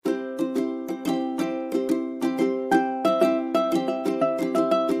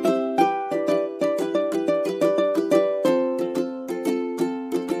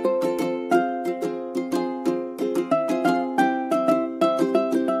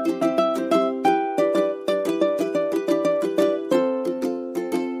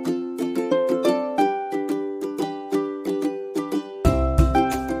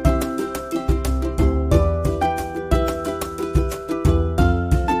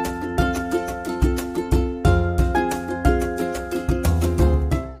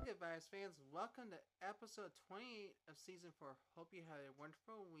episode 28 of season 4. Hope you had a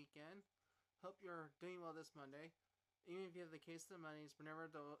wonderful weekend. Hope you're doing well this Monday. Even if you have the case of the Mondays, remember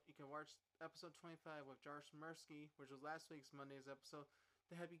though you can watch episode 25 with Josh Mursky, which was last week's Monday's episode,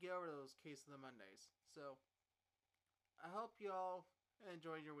 to help you get over those case of the Mondays. So, I hope you all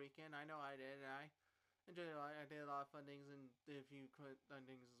enjoyed your weekend. I know I did, and I enjoyed it a lot. I did a lot of fun things and did a few fun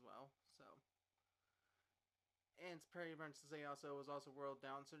things as well. So, and it's pretty much to say also, it was also World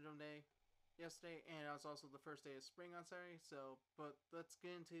Down Syndrome Day yesterday, and it was also the first day of spring on Saturday. So, but let's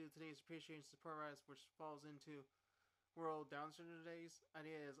get into today's appreciation support rise, which falls into World Down Syndrome Days.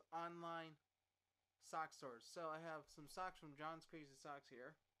 Idea is online sock stores. So I have some socks from John's Crazy Socks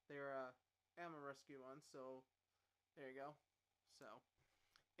here. They're animal rescue ones. So there you go. So,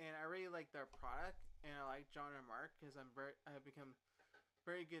 and I really like their product, and I like John and Mark because I have become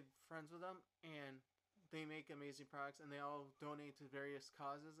very good friends with them, and they make amazing products, and they all donate to various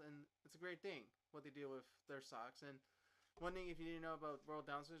causes, and it's a great thing what they do with their socks. And one thing, if you didn't know about World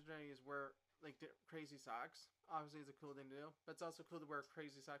Down Syndrome Day, is wear like crazy socks. Obviously, it's a cool thing to do, but it's also cool to wear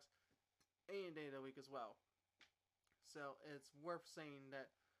crazy socks any day of the week as well. So it's worth saying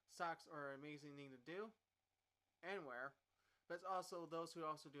that socks are an amazing thing to do and wear, but it's also those who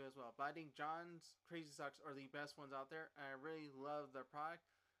also do as well. But I think John's Crazy Socks are the best ones out there, and I really love their product.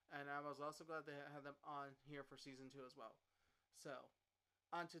 And I was also glad to have them on here for season 2 as well. So,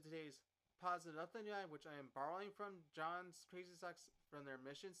 on to today's positive nothing guy, which I am borrowing from John's Crazy Socks from their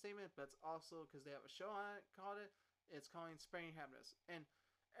mission statement, but it's also because they have a show on it called it. It's calling Spreading Happiness. And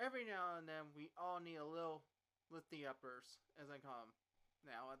every now and then, we all need a little lifty uppers, as I call them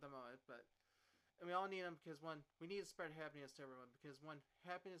now at the moment. But and we all need them because, one, we need to spread happiness to everyone. Because, one,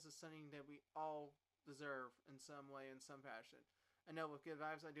 happiness is something that we all deserve in some way, in some fashion. I know with good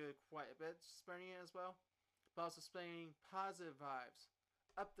vibes, I do it quite a bit, spreading it as well. But also spreading positive vibes,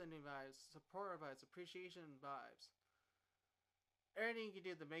 uplifting vibes, supportive vibes, appreciation vibes. Anything you can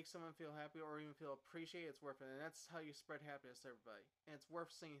do to make someone feel happy or even feel appreciated, it's worth it. And that's how you spread happiness to everybody. And it's worth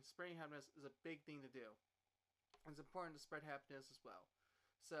saying spreading happiness is a big thing to do. And it's important to spread happiness as well.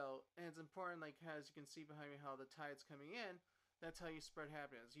 So, and it's important, like, as you can see behind me, how the tide's coming in. That's how you spread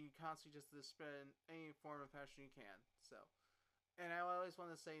happiness. You constantly just spread in any form of fashion you can. So, and I always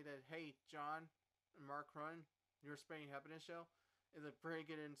want to say that, hey, John and Mark Run, your Spreading Happiness show is a very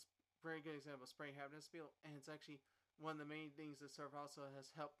good example of spreading happiness spiel, and it's actually one of the main things that sort of also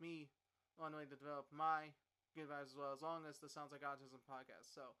has helped me on the way to develop my good vibes as well, as long as the Sounds Like Autism podcast.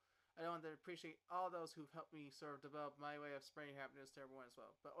 So I want to appreciate all those who've helped me sort of develop my way of spreading happiness to everyone as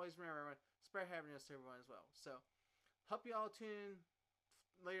well. But always remember, everyone, spread happiness to everyone as well. So hope you all tune in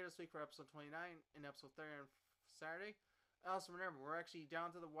later this week for episode 29 and episode 30 on Saturday. Also, remember, we're actually down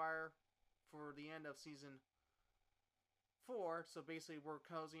to the wire for the end of season 4. So basically, we're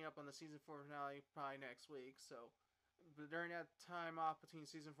cozying up on the season 4 finale probably next week. So, but during that time off between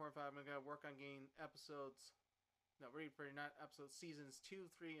season 4 and 5, I'm going to work on getting episodes. No, really, not episodes. Seasons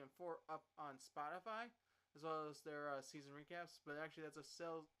 2, 3, and 4 up on Spotify, as well as their season recaps. But actually, that's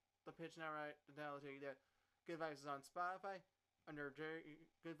the pitch now. Right now, I'll tell you that Good Vibes is on Spotify under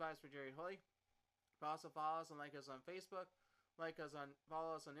Good Vibes for Jerry Holy. But also follow us and like us on Facebook,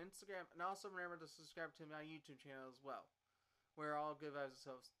 follow us on Instagram, and also remember to subscribe to my YouTube channel as well, where all Good Vibes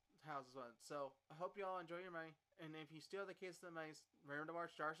house as well. So I hope you all enjoy your money, and if you still have the case of the mice, remember to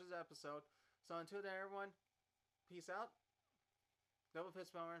watch Josh's episode. So until then, everyone, peace out. Double fist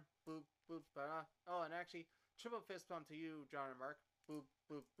bummer, boop boop ba. Oh, and actually triple fist bump to you, John and Mark. Boop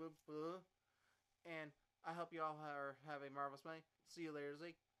boop boop boop. And I hope you all have a marvelous night. See you later this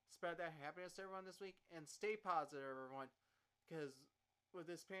week. Spread that happiness to everyone this week, and stay positive, everyone, because with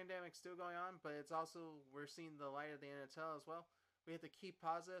this pandemic still going on, but it's also, we're seeing the light at the end of the tunnel as well. We have to keep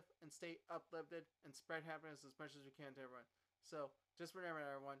positive and stay uplifted and spread happiness as much as we can to everyone. So just remember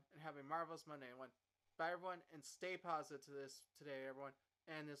that, everyone, and have a marvelous Monday, everyone. Bye, everyone, and stay positive to this today, everyone,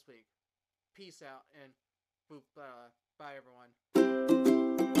 and this week. Peace out, and boop, bye, everyone.